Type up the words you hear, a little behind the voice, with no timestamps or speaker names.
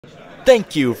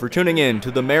Thank you for tuning in to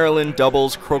the Maryland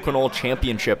Doubles Crokinole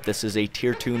Championship. This is a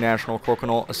Tier 2 National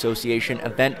Crokinole Association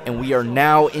event, and we are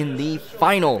now in the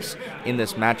finals. In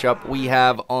this matchup, we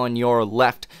have on your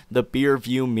left the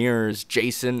Beerview Mirrors,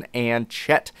 Jason and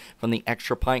Chet from the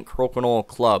Extra Pint Crokinole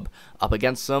Club. Up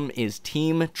against them is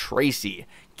Team Tracey,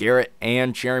 Garret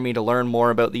and Jeremy. To learn more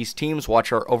about these teams,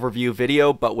 watch our overview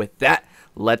video, but with that,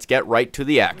 let's get right to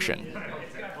the action.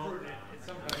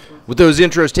 With those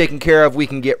intros taken care of, we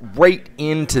can get right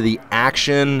into the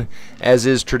action. As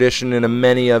is tradition in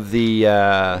many of the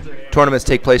tournaments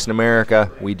take place in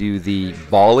America, we do the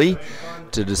volley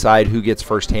to decide who gets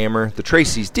first hammer. The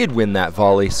Traceys did win that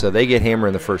volley, so they get hammer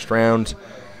in the first round.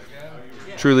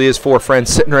 Truly is four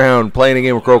friends sitting around playing a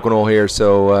game of crokinole here,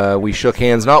 so we shook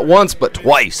hands not once but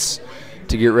twice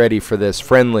to get ready for this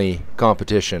friendly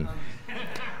competition.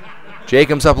 Jay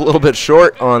comes up a little bit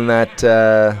short on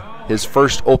that his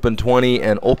first open 20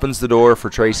 and opens the door for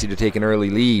Tracey to take an early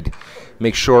lead.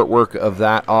 Makes short work of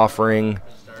that offering.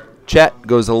 Chet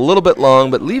goes a little bit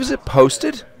long but leaves it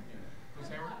posted.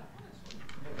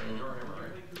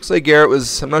 Looks like Garret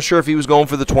was, I'm not sure if he was going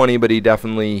for the 20, but he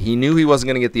knew he wasn't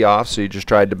going to get the off, so he just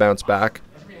tried to bounce back.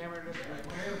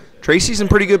 Tracey's in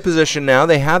pretty good position now.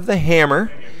 They have the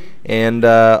hammer, and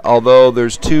although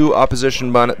there's two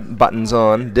opposition buttons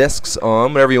on, discs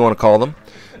on, whatever you want to call them,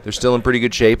 they're still in pretty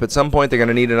good shape. At some point, they're going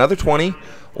to need another 20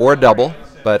 or a double,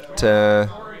 but they're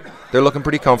looking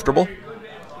pretty comfortable.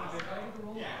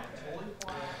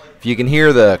 If you can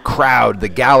hear the crowd, the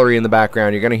gallery in the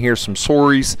background, you're going to hear some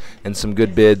sorries and some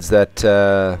good bids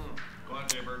that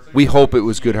we hope it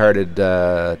was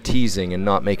good-hearted teasing and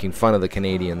not making fun of the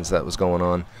Canadians that was going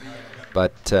on.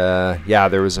 But, yeah,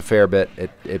 there was a fair bit.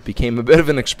 It became a bit of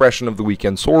an expression of the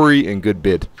weekend. Sorry and good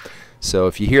bid. So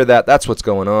if you hear that, that's what's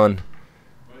going on.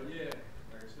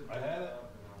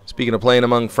 Speaking of playing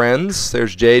among friends,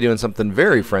 there's Jay doing something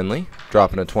very friendly,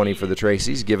 dropping a 20 for the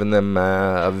Traceys, giving them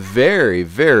a very,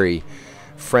 very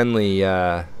friendly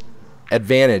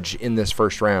advantage in this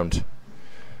first round.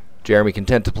 Jeremy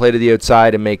content to play to the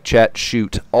outside and make Chet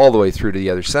shoot all the way through to the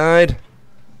other side.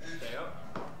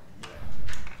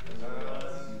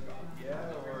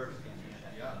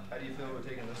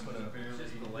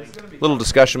 Little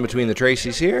discussion between the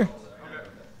Traceys here.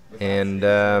 And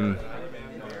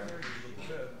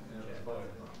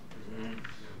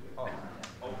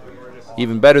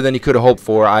even better than he could have hoped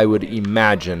for, I would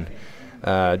imagine.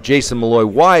 Jason Molloy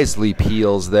wisely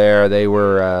peels there. They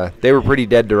were pretty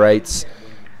dead to rights.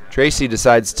 Tracey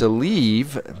decides to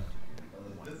leave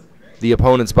the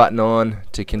opponent's button on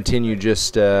to continue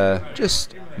just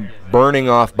burning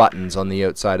off buttons on the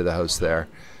outside of the house there.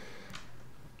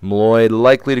 Molloy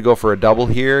likely to go for a double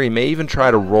here. He may even try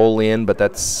to roll in, but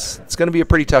it's going to be a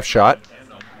pretty tough shot.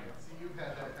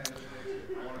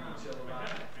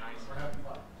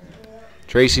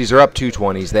 Traceys are up 2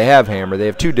 20s. They have hammer. They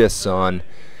have 2 discs on.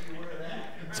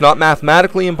 It's not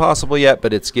mathematically impossible yet,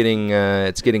 but it's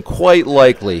getting quite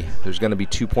likely. There's going to be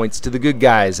 2 points to the good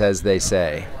guys, as they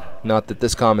say. Not that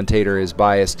this commentator is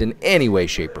biased in any way,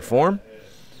 shape, or form.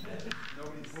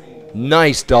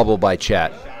 Nice double by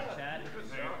Chet.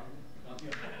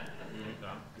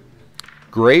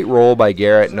 Great roll by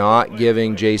Garret, not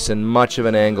giving Jason much of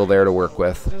an angle there to work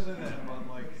with.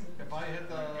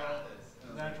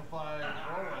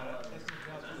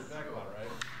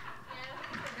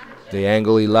 The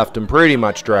angle he left him pretty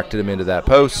much directed him into that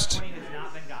post.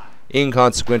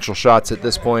 Inconsequential shots at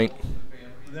this point.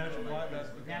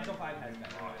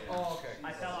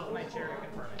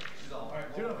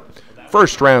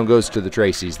 First round goes to the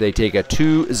Traceys. They take a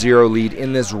 2-0 lead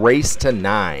in this race to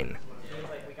 9.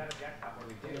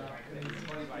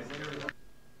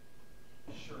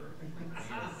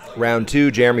 Round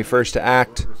 2, Jeremy first to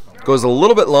act. Goes a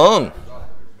little bit long.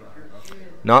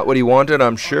 Not what he wanted,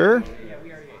 I'm sure.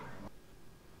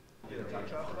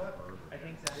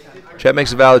 Chet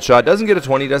makes a valid shot. Doesn't get a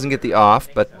 20, doesn't get the off,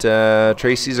 but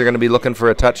Traceys are going to be looking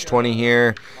for a touch 20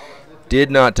 here.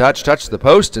 Did not touch the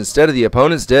post instead of the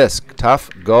opponent's disc. Tough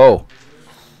go.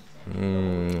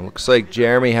 Looks like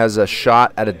Jeremy has a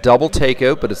shot at a double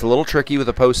takeout, but it's a little tricky with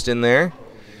a post in there.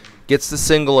 Gets the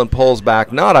single and pulls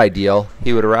back. Not ideal.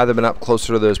 He would have rather been up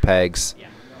closer to those pegs.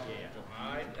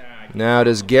 Now,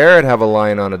 does Garret have a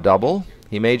line on a double?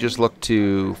 He may just look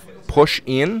to push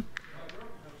in.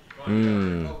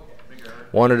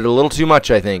 Wanted it a little too much,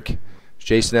 I think.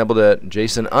 Jason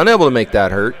unable to make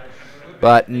that hurt,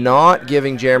 but not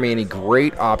giving Jeremy any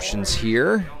great options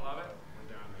here.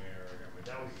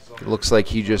 It looks like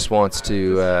he just wants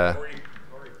to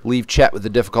leave Chet with a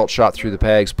difficult shot through the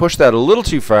pegs. Push that a little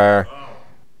too far.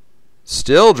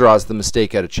 Still draws the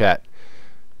mistake out of Chet.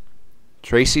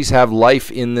 Traceys have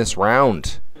life in this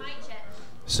round.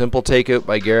 Simple takeout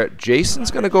by Garret.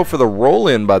 Jason's going to go for the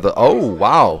roll-in by the... Oh,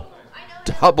 wow.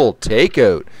 Double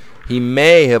takeout. He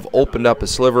may have opened up a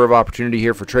sliver of opportunity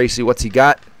here for Tracey. What's he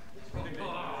got?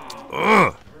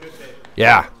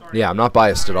 Yeah, I'm not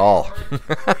biased at all.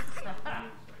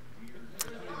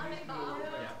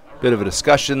 Bit of a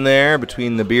discussion there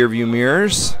between the beer view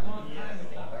mirrors.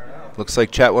 Looks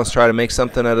like Chet wants to try to make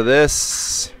something out of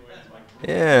this.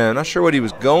 Yeah, I'm not sure what he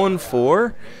was going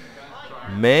for.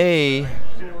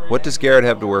 What does Garret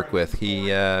have to work with? He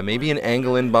maybe an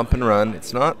angle in bump and run.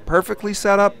 It's not perfectly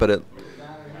set up, but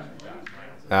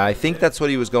I think that's what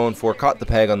he was going for. Caught the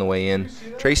peg on the way in.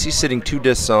 Tracey's sitting 2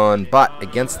 discs on, but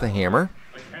against the hammer.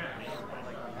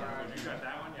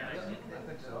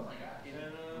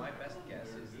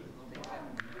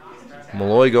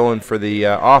 Molloy going for the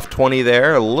off 20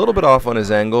 there. A little bit off on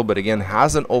his angle, but again,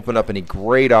 hasn't opened up any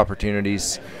great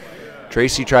opportunities.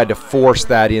 Tracey tried to force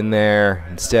that in there.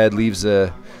 Instead, leaves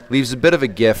a bit of a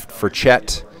gift for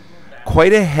Chet.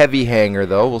 Quite a heavy hanger,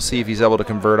 though. We'll see if he's able to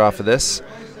convert off of this.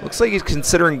 Looks like he's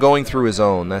considering going through his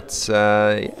own. That's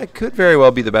it could very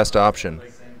well be the best option.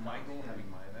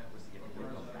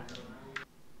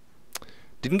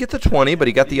 Didn't get the 20, but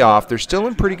he got the off. They're still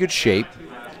in pretty good shape.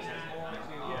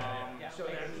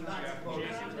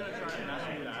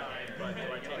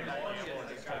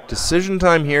 Decision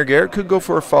time here. Garret could go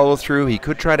for a follow through. He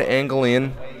could try to angle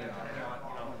in.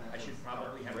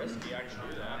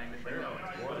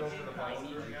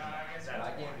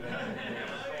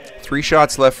 Three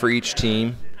shots left for each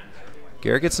team.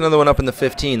 Garret gets another one up in the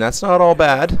 15. That's not all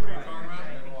bad.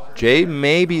 Jay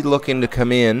may be looking to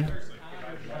come in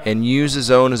and use his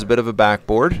own as a bit of a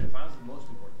backboard.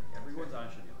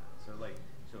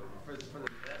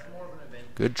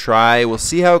 Good try. We'll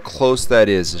see how close that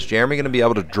is. Is Jeremy going to be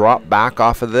able to drop back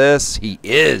off of this? He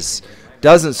is.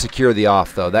 Doesn't secure the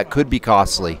off, though. That could be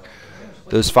costly.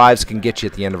 Those 5s can get you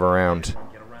at the end of a round.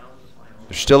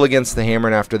 They're still against the hammer,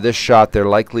 and after this shot, they're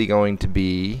likely going to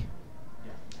be...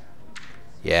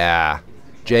 Yeah.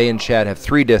 Jay and Chad have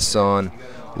 3 discs on.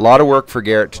 A lot of work for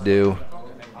Garret to do.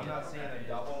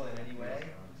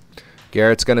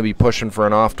 Garrett's going to be pushing for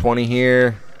an off 20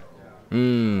 here.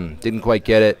 Didn't quite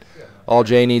get it. All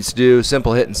Jay needs to do,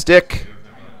 simple hit and stick,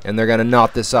 and they're going to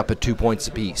knot this up at 2 points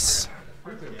apiece.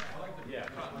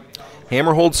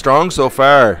 Hammer holds strong so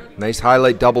far. Nice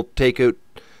highlight double takeout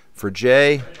for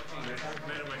Jay.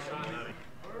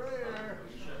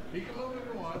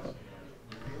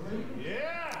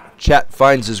 Chet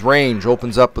finds his range,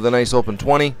 opens up with a nice open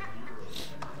 20.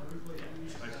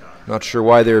 Not sure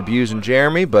why they're abusing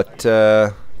Jeremy, but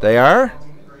they are.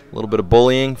 A little bit of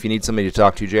bullying. If you need somebody to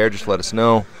talk to, Jared, just let us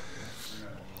know.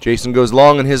 Jason goes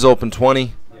long in his open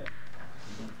 20.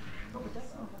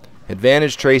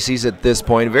 Advantage Traceys at this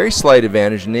point, a very slight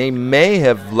advantage, and they may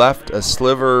have left a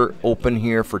sliver open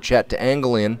here for Chet to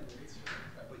angle in.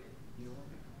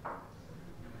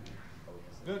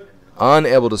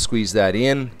 Unable to squeeze that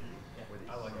in.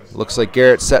 Looks like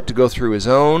Garrett's set to go through his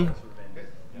own.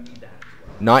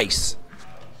 Nice.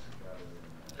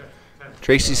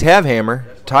 Traceys have hammer,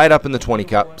 tied up in the 20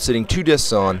 cup, sitting 2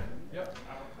 discs on,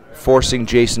 forcing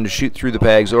Jason to shoot through the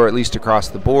pegs or at least across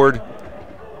the board.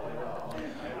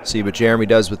 See what Jeremy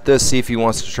does with this, see if he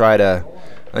wants to try to,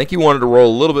 I think he wanted to roll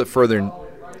a little bit further and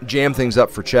jam things up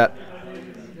for Chet.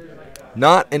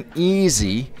 Not an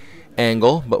easy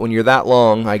angle, but when you're that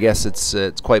long, I guess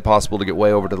it's quite possible to get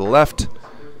way over to the left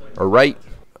or right.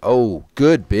 Oh,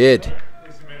 good bid.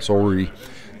 Sorry.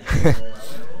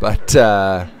 But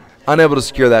unable to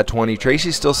secure that 20.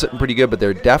 Tracey's still sitting pretty good, but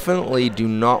they definitely do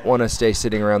not want to stay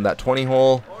sitting around that 20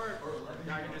 hole.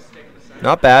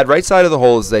 Not bad. Right side of the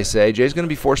hole, as they say. Jay's going to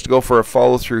be forced to go for a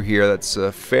follow-through here. That's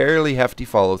a fairly hefty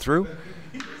follow-through.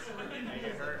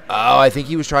 Oh, I think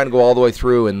he was trying to go all the way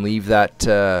through and leave that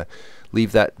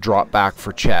drop back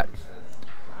for Chet.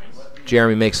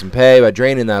 Jeremy makes him pay by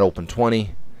draining that open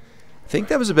 20. I think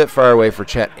that was a bit far away for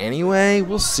Chet anyway.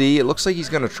 We'll see. It looks like he's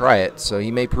going to try it, so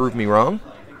he may prove me wrong.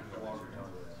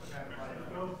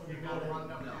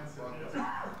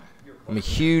 I'm a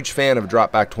huge fan of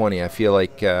drop back 20. I feel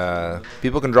like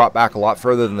people can drop back a lot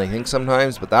further than they think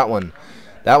sometimes, but that one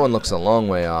looks a long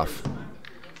way off.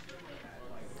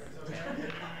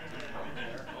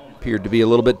 Appeared to be a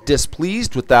little bit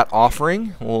displeased with that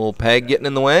offering. A little peg getting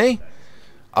in the way.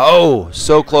 Oh,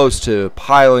 so close to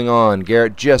piling on.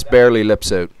 Garret just barely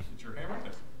lips out.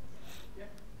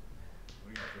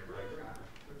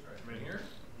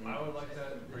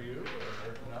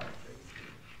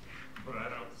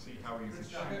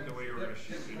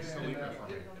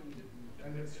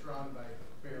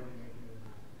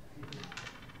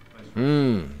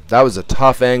 that was a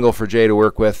tough angle for Jay to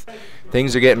work with.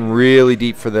 Things are getting really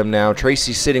deep for them now.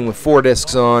 Tracey's sitting with 4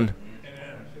 discs on.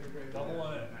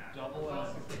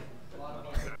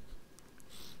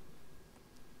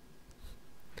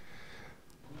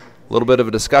 A little bit of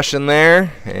a discussion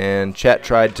there, and Chet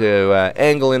tried to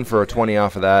angle in for a 20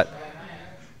 off of that.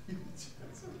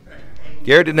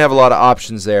 Garret didn't have a lot of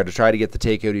options there to try to get the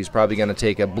takeout. He's probably going to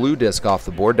take a blue disc off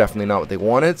the board, definitely not what they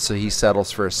wanted, so he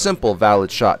settles for a simple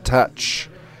valid shot touch.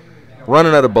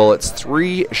 Running out of bullets,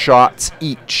 3 shots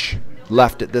each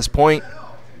left at this point.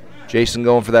 Jason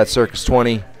going for that circus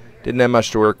 20. Didn't have much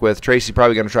to work with. Tracey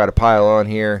probably going to try to pile on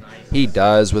here. He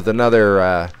does with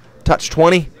another touch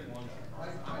 20.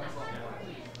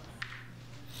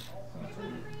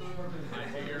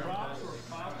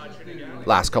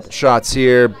 Last couple shots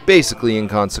here, basically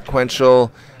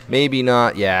inconsequential. Maybe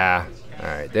not, yeah. All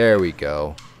right, there we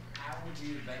go.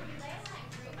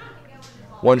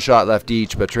 1 shot left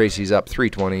each, but Tracey's up 3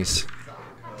 20s.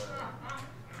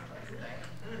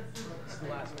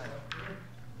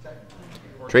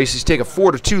 Tracey's take a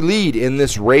 4-2 lead in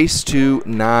this race to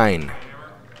 9.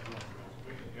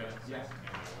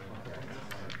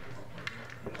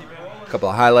 Couple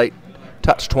of highlight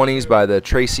touch 20s by the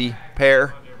Tracey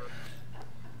pair.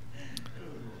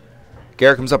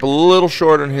 Garret comes up a little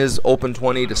short on his open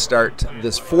 20 to start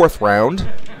this 4th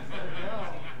round.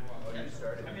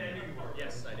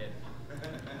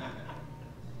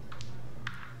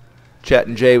 Chet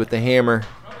and Jay with the hammer.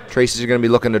 Tracey's are going to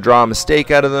be looking to draw a mistake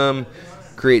out of them,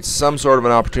 create some sort of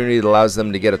an opportunity that allows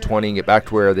them to get a 20 and get back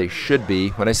to where they should be.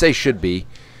 When I say should be,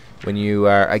 when you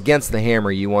are against the hammer,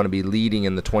 you want to be leading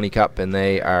in the 20 cup, and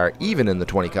they are even in the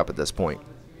 20 cup at this point.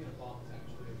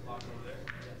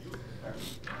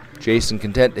 Jason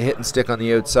content to hit and stick on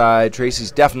the outside.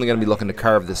 Tracey's definitely going to be looking to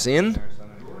carve this in.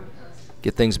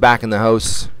 Get things back in the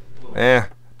house.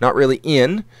 Not really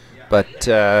in, but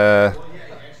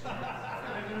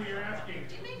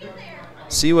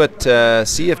see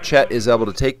if Chet is able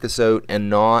to take this out and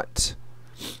not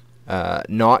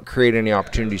create any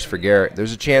opportunities for Garret.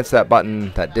 There's a chance that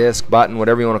button, that disc, button,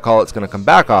 whatever you want to call it, is going to come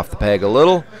back off the peg a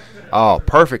little. Oh,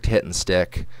 perfect hit and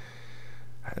stick.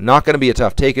 Not going to be a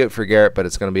tough takeout for Garret, but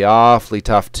it's going to be awfully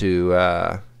tough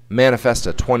to manifest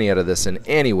a 20 out of this in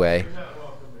any way.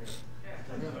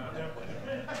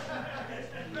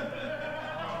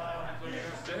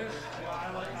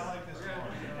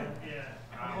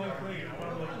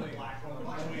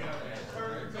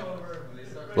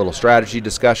 Little strategy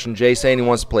discussion. Jay saying he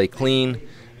wants to play clean.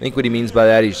 I think what he means by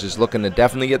that, he's just looking to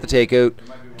definitely get the takeout,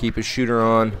 keep his shooter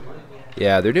on.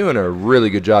 Yeah, they're doing a really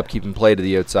good job keeping play to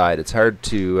the outside. It's hard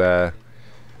to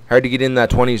get in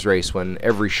that 20s race when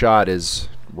every shot is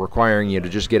requiring you to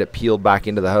just get it peeled back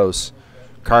into the house,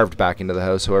 carved back into the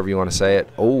house, however you want to say it.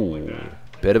 Oh,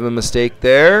 bit of a mistake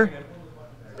there.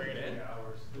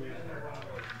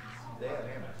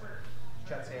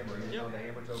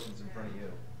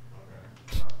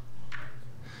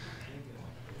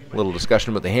 Little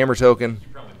discussion about the hammer token.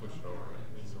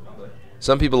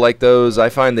 Some people like those. I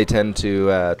find they tend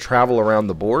to travel around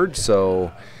the board,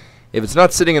 so if it's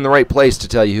not sitting in the right place to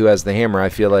tell you who has the hammer, I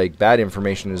feel like bad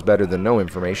information is better than no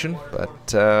information.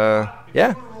 But,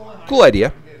 yeah, cool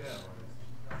idea.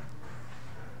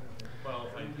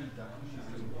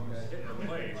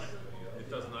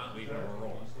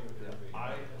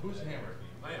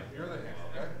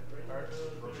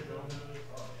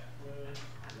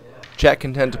 Chet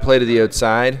content to play to the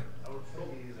outside.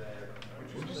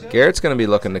 Garrett's going to be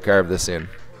looking to carve this in.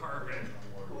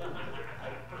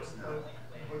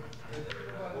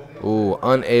 Ooh,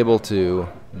 unable to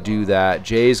do that.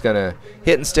 Jay's going to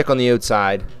hit and stick on the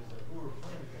outside.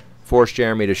 Force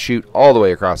Jeremy to shoot all the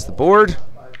way across the board.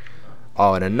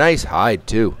 Oh, and a nice hide,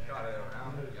 too.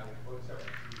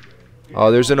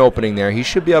 Oh, there's an opening there. He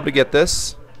should be able to get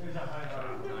this.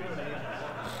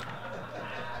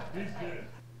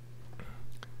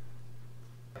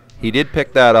 He did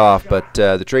pick that off, but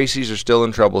the Traceys are still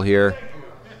in trouble here.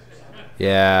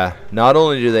 Yeah, not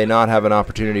only do they not have an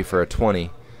opportunity for a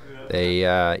 20,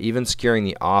 they even securing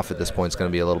the off at this point is going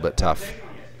to be a little bit tough.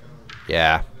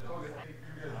 Yeah.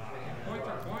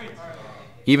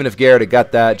 Even if Garret had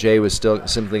got that, Jay was still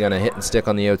simply going to hit and stick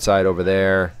on the outside over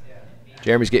there.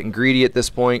 Jeremy's getting greedy at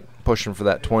this point, pushing for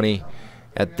that 20.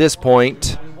 At this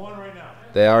point,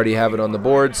 they already have it on the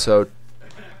board, so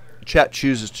Chet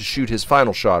chooses to shoot his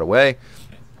final shot away.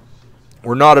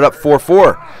 We're knotted up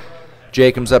 4-4.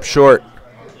 Jay comes up short.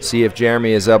 See if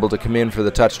Jeremy is able to come in for the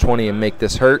touch 20 and make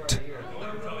this hurt.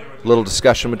 Little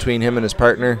discussion between him and his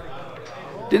partner.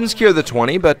 Didn't secure the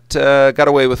 20, but got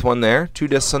away with one there. 2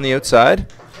 discs on the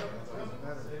outside.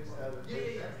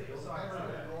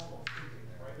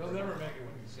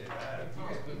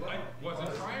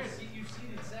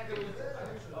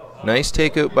 Nice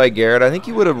takeout by Garret. I think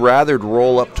he would have rathered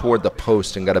roll up toward the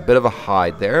post and got a bit of a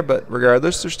hide there, but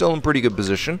regardless, they're still in pretty good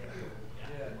position.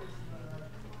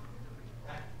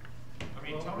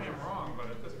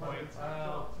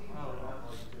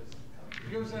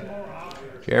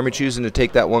 Jeremy choosing to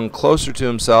take that one closer to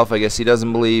himself. I guess he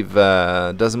doesn't believe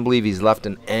he's left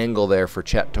an angle there for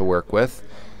Chet to work with.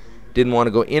 Didn't want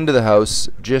to go into the house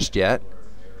just yet.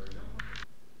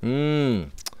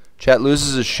 Chet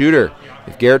loses his shooter.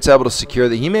 If Garrett's able to secure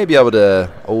that, he may be able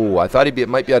to. Oh, I thought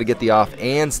might be able to get the off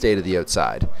and stay to the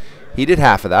outside. He did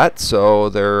half of that, so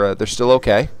they're still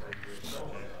okay.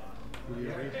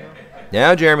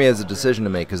 Now Jeremy has a decision to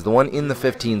make, because the one in the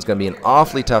 15 is going to be an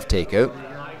awfully tough takeout.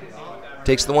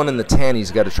 Takes the one in the 10.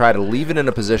 He's got to try to leave it in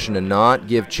a position and not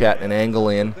give Chet an angle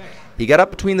in. He got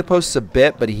up between the posts a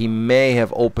bit, but he may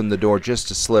have opened the door just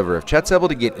a sliver. If Chet's able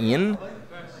to get in,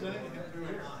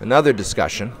 another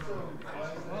discussion.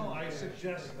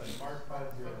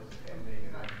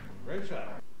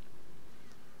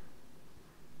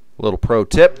 Little pro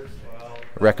tip: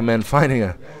 recommend finding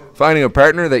a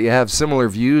partner that you have similar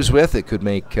views with. It could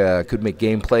make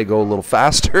gameplay go a little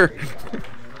faster.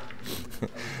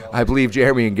 I believe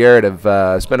Jeremy and Garret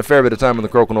have spent a fair bit of time on the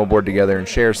Crokinole board together and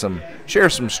share some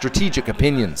strategic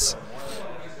opinions.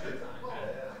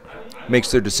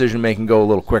 Makes their decision making go a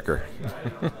little quicker.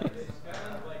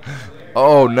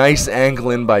 Oh, nice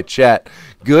angle in by Chet.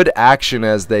 Good action,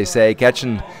 as they say,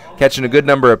 catching a good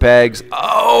number of pegs.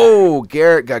 Oh,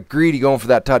 Garret got greedy going for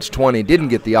that touch 20. Didn't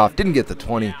get the off, didn't get the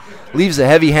 20. Leaves a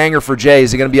heavy hanger for Jay.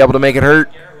 Is he going to be able to make it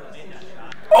hurt?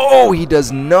 Oh, he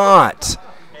does not.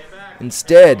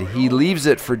 Instead, he leaves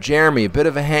it for Jeremy. A bit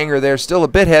of a hanger there, still a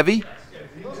bit heavy.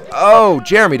 Oh,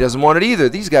 Jeremy doesn't want it either.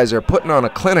 These guys are putting on a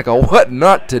clinic of what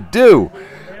not to do.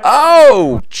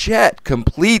 Oh, Chet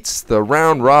completes the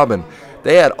round robin.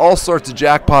 They had all sorts of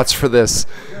jackpots for this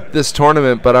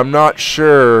tournament, but I'm not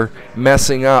sure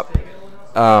messing up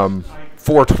 4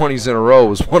 20s in a row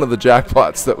was one of the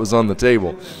jackpots that was on the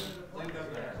table.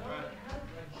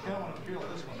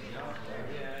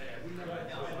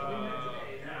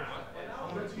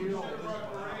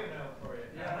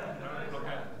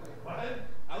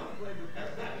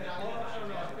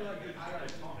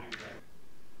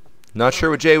 Not sure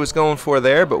what Jay was going for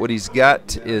there, but what he's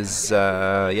got is,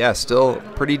 yeah, still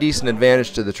pretty decent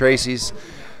advantage to the Traceys,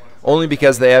 only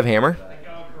because they have hammer.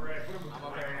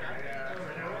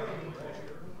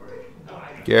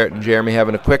 Garret and Jeremy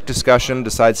having a quick discussion,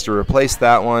 decides to replace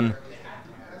that one.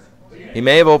 He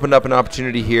may have opened up an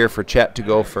opportunity here for Chet to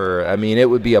go for, I mean, it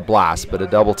would be a blast, but a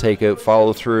double takeout,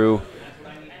 follow through.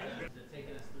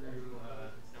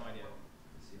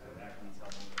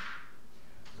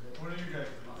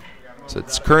 So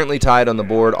it's currently tied on the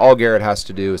board. All Garret has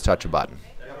to do is touch a button.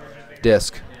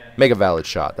 Disc. Make a valid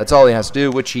shot. That's all he has to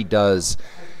do, which he does.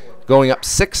 Going up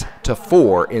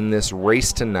 6-4 in this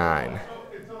race to 9.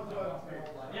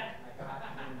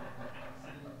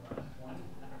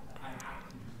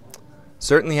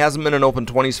 Certainly hasn't been an Open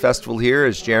 20s festival here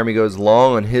as Jeremy goes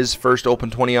long on his first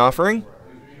Open 20 offering.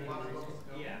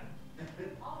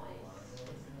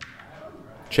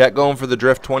 Chet going for the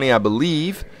drift 20, I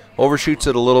believe. Overshoots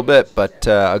it a little bit, but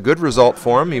a good result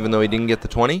for him, even though he didn't get the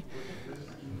 20.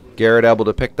 Garret able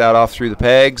to pick that off through the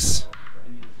pegs.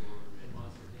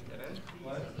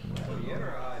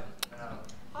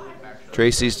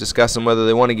 Tracy's discussing whether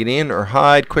they want to get in or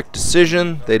hide. Quick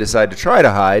decision. They decide to try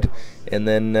to hide, and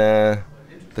then the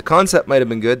concept might have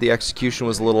been good. The execution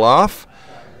was a little off.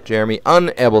 Jeremy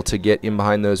unable to get in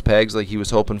behind those pegs like he was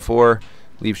hoping for.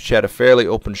 Leaves Chet a fairly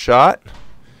open shot.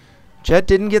 Chet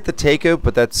didn't get the takeout,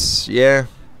 but that's, yeah,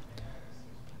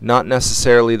 not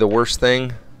necessarily the worst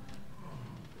thing.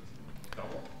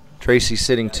 Tracey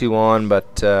sitting 2 on,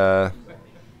 but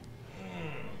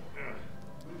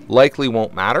likely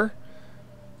won't matter.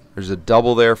 There's a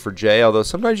double there for Jay, although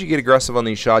sometimes you get aggressive on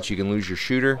these shots, you can lose your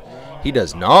shooter. He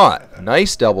does not.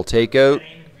 Nice double takeout.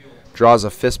 Draws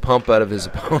a fist pump out of his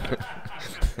opponent,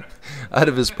 out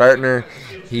of his partner.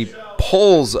 He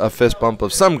pulls a fist bump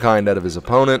of some kind out of his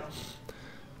opponent.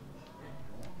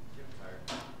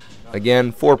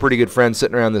 Again, 4 pretty good friends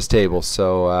sitting around this table,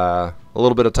 so a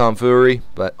little bit of tomfoolery,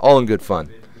 but all in good fun.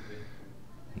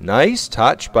 Nice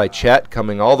touch by Chet,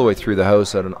 coming all the way through the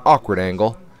house at an awkward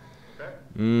angle.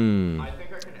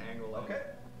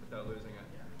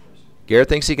 Garret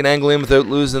thinks he can angle in without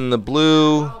losing the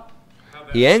blue.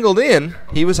 He angled in.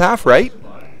 He was half right.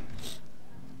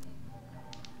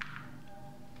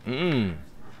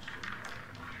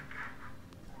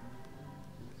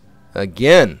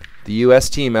 Again, the U.S.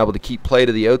 team able to keep play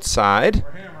to the outside.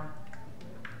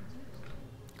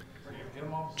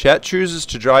 Chet chooses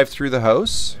to drive through the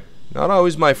house. Not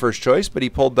always my first choice, but he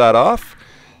pulled that off.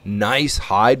 Nice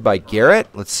hide by Garret.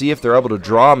 Let's see if they're able to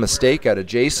draw a mistake out of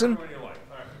Jason.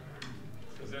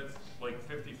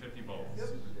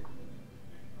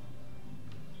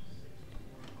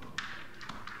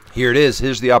 Here it is.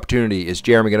 Here's the opportunity. Is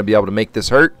Jeremy going to be able to make this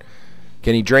hurt?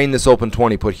 Can he drain this open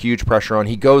 20, put huge pressure on?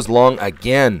 He goes long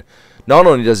again. Not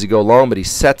only does he go long, but he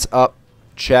sets up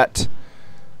Chet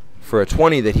for a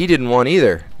 20 that he didn't want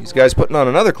either. These guys putting on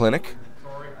another clinic.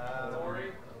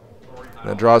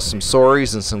 That draws some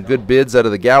sorries and some good bids out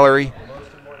of the gallery.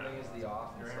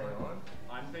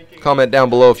 Comment down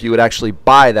below if you would actually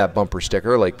buy that bumper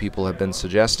sticker like people have been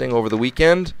suggesting over the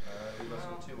weekend.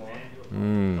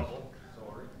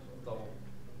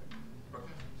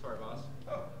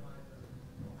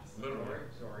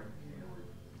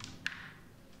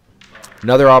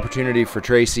 Another opportunity for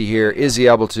Tracey here. Is he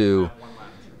able to?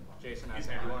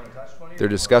 They're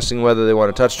discussing whether they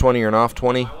want to touch 20 or an off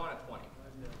 20.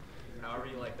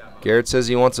 Garret says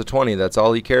he wants a 20. That's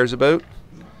all he cares about.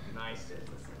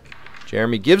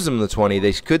 Jeremy gives him the 20.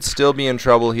 They could still be in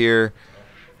trouble here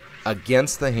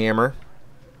against the hammer.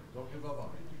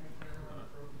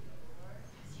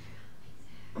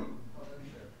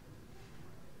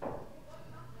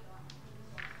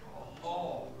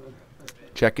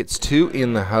 Check, it's 2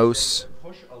 in the house.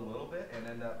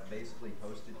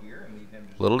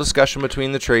 Little discussion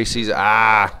between the Traceys.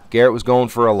 Garret was going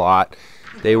for a lot.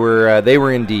 They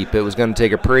were in deep. It was going to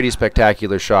take a pretty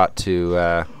spectacular shot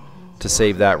to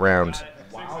save that round.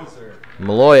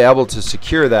 Molloy able to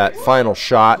secure that final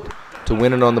shot to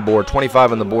win it on the board.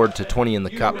 25 on the board to 20 in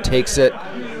the cup. Takes it.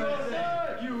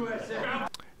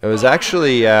 I was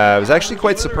actually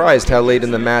quite surprised how late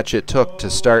in the match it took to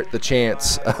start the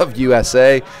chants of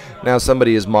USA. Now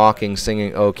somebody is mocking,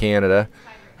 singing "Oh Canada."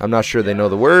 I'm not sure they know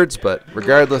the words, but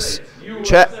regardless,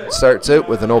 Chet starts out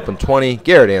with an open 20.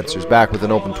 Garret answers back with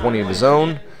an open 20 of his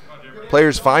own.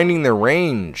 Players finding their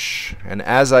range, and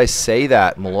as I say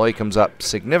that, Molloy comes up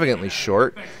significantly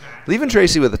short, leaving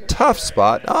Tracey with a tough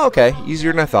spot. Oh, okay,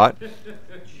 easier than I thought.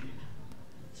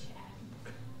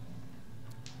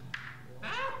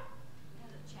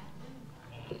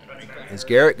 Is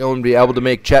Garret going to be able to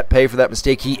make Chet pay for that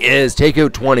mistake? He is. Take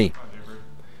out 20.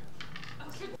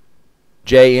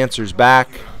 Jay answers back.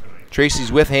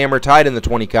 Tracey's with hammer, tied in the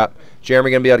 20 cup. Jeremy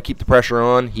going to be able to keep the pressure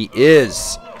on? He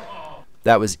is.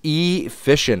 That was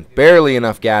efficient. Barely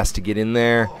enough gas to get in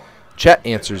there. Chet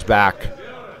answers back.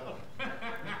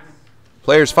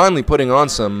 Players finally putting on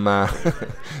some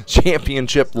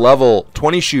championship level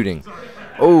 20 shooting.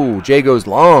 Oh, Jay goes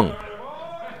long.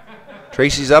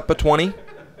 Tracey's up a 20.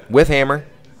 With hammer.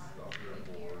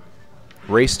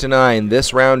 Race to 9.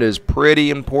 This round is pretty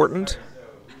important.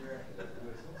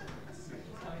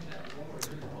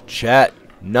 Chet.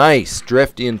 Nice.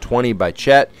 Drift in 20 by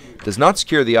Chet. Does not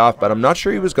secure the off, but I'm not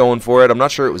sure he was going for it. I'm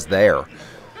not sure it was there.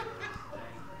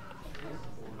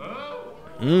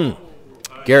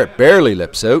 Garret barely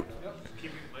lips out.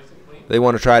 They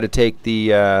want to try to take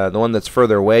the one that's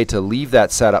further away to leave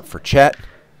that setup for Chet.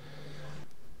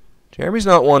 Jeremy's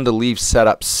not one to leave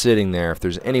setup sitting there if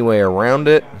there's any way around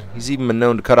it. He's even been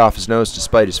known to cut off his nose to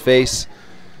spite his face.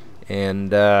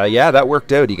 And, yeah, that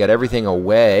worked out. He got everything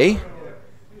away.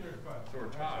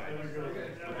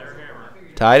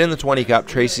 Tied in the 20 cup.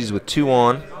 Traceys with 2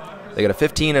 on. They got a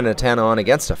 15 and a 10 on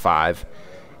against a 5.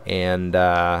 And,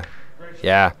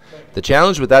 yeah, the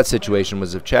challenge with that situation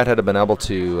was if Chet had been able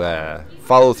to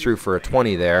follow through for a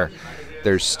 20 there,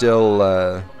 there's still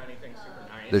a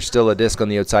disc on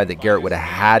the outside that Garret would have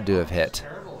had to have hit.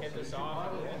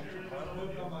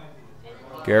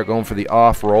 Garret going for the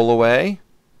off roll away.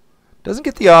 Doesn't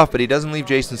get the off, but he doesn't leave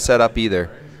Jason set up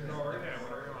either.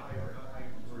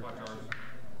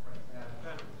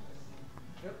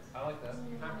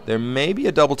 There may be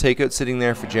a double takeout sitting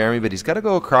there for Jeremy, but he's got to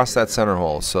go across that center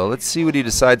hole. So let's see what he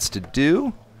decides to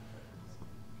do.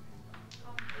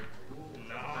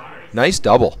 Nice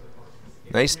double.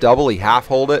 Nice double. He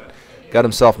half-holed it. Got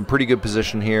himself in pretty good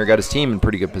position here. Got his team in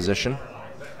pretty good position.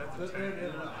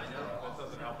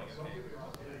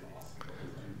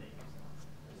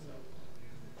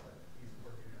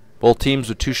 Both teams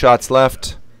with 2 shots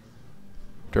left.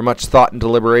 After much thought and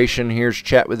deliberation, here's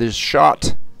Chet with his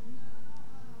shot.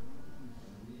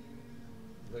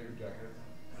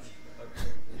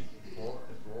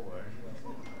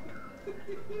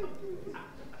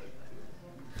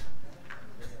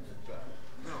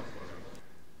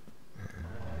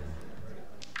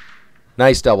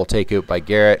 Nice double takeout by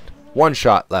Garret. 1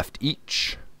 shot left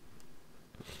each.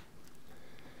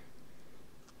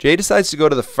 Jay decides to go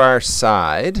to the far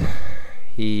side.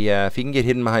 if he can get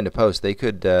hidden behind a post, they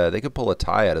could pull a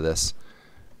tie out of this.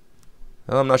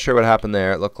 Well, I'm not sure what happened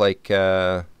there. It looked like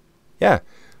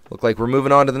looked like we're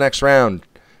moving on to the next round.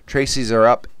 Traceys are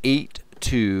up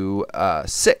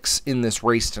 8-6 in this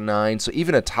race to 9, so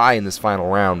even a tie in this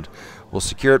final round will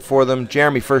secure it for them.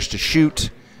 Jeremy first to shoot,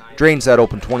 drains that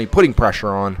open 20, putting pressure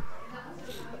on.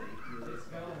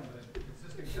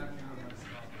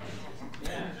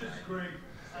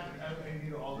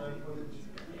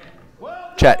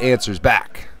 Chet answers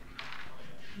back.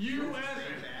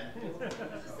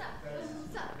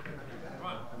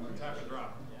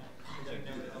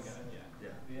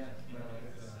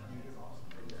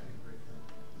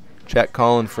 Chet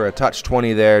calling for a touch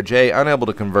 20 there. Jay unable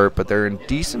to convert, but they're in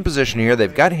decent position here.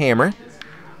 They've got hammer.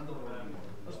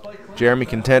 Jeremy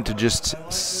content to just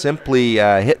simply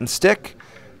hit and stick.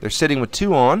 They're sitting with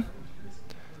 2 on.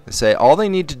 They say all they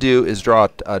need to do is draw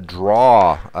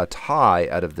a tie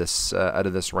out of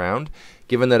this round.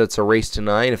 Given that it's a race to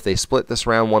 9, if they split this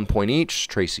round 1 point each,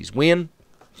 Traceys win.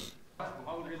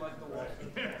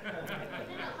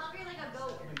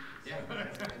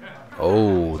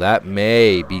 Oh, that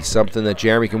may be something that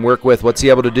Jeremy can work with. What's he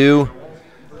able to do?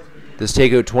 This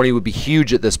takeout 20 would be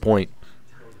huge at this point.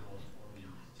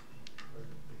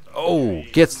 Oh,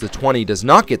 gets the 20, does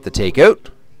not get the takeout.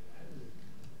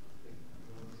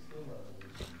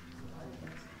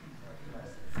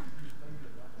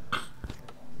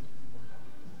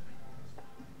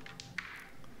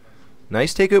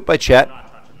 Nice takeout by Chet.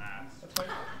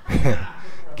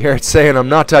 Garrett's saying, I'm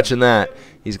not touching that.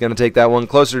 He's going to take that one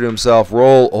closer to himself,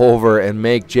 roll over, and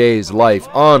make Jay's life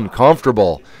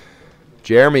uncomfortable.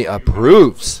 Jeremy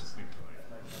approves.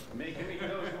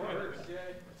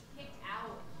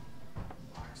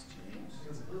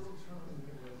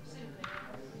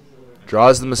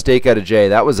 Draws the mistake out of Jay.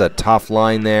 That was a tough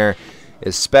line there,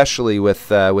 especially with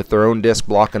their own disc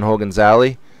blocking Hogan's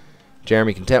alley.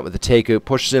 Jeremy content with the takeout,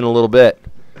 pushes in a little bit.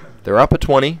 They're up at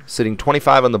 20, sitting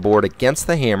 25 on the board against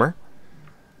the hammer.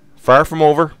 Far from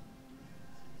over.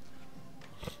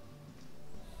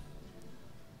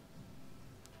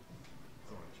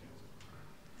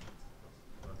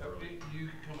 You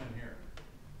come in here.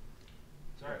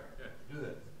 Sorry, do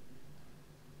that.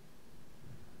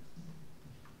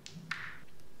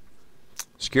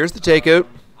 Secures the takeout.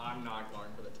 I'm not going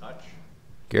for the touch.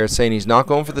 Garrett's saying he's not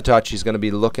going for the touch. He's going to be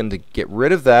looking to get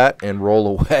rid of that and roll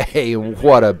away.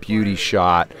 What a beauty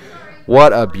shot.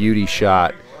 What a beauty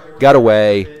shot. Got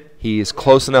away. He's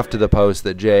close enough to the post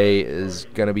that Jay is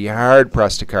going to be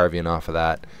hard-pressed to carve in off of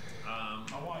that.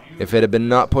 If it had been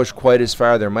not pushed quite as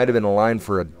far, there might have been a line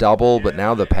for a double, but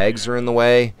now the pegs are in the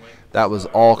way. That was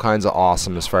all kinds of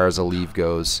awesome as far as a leave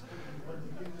goes.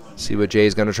 See what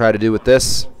Jay's going to try to do with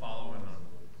this.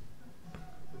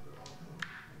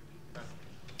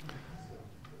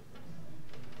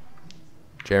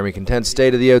 Jeremy content stay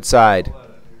to the outside.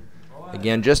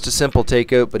 Again, just a simple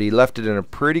takeout, but he left it in a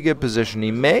pretty good position.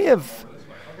 He may have...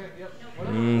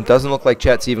 doesn't look like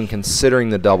Chet's even considering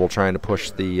the double, trying to push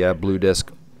the blue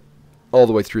disc all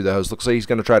the way through the house. Looks like he's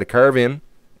going to try to carve in.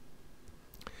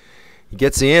 He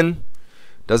gets in.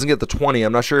 Doesn't get the 20.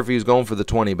 I'm not sure if he was going for the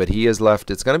 20, but he has left.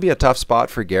 It's going to be a tough spot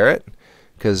for Garret,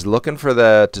 because looking for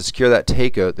to secure that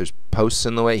takeout, there's posts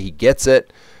in the way. He gets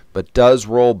it, but does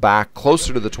roll back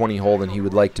closer to the 20 hole than he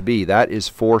would like to be. That is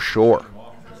for sure.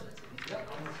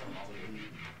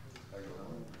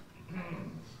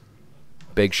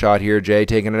 Big shot here, Jay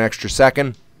taking an extra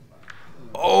second.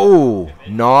 Oh,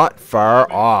 not far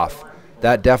off.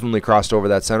 That definitely crossed over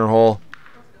that center hole.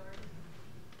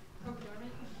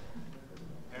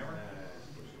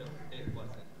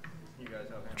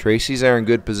 Traceys are in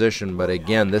good position, but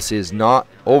again, this is not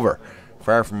over.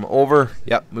 Far from over.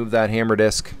 Yep, move that hammer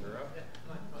disc.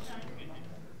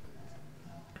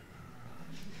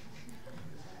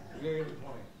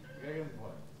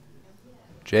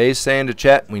 Jay's saying to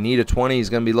Chet, we need a 20. He's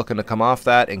going to be looking to come off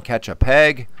that and catch a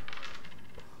peg.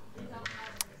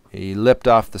 He lipped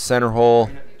off the center hole.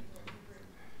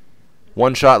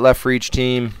 One shot left for each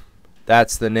team.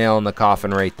 That's the nail in the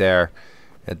coffin right there.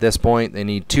 At this point, they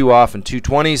need 2 off and 2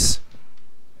 20s.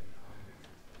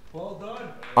 Well done.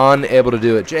 Unable to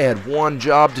do it. Jay had one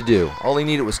job to do. All he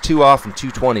needed was 2 off and 2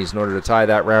 20s in order to tie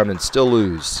that round and still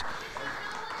lose.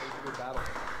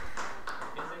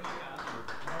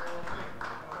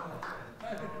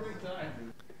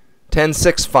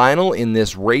 10-6 final in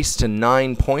this race to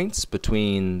 9 points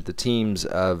between the teams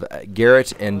of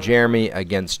Garret and Jeremy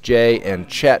against Jay and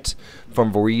Chet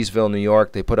from Voorheesville, New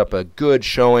York. They put up a good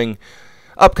showing.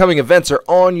 Upcoming events are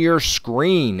on your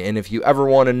screen, and if you ever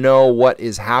want to know what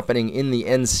is happening in the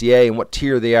NCA and what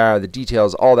tier they are, the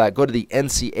details, all that, go to the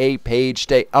NCA page,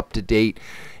 stay up to date,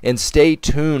 and stay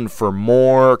tuned for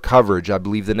more coverage. I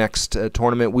believe the next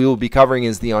tournament we will be covering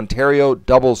is the Ontario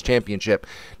Doubles Championship,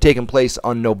 taking place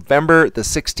on November the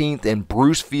 16th in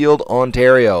Brucefield,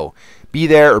 Ontario. Be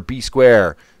there or be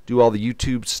square. Do all the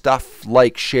YouTube stuff,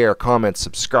 like, share, comment,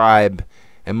 subscribe,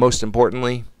 and most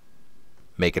importantly,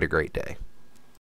 make it a great day.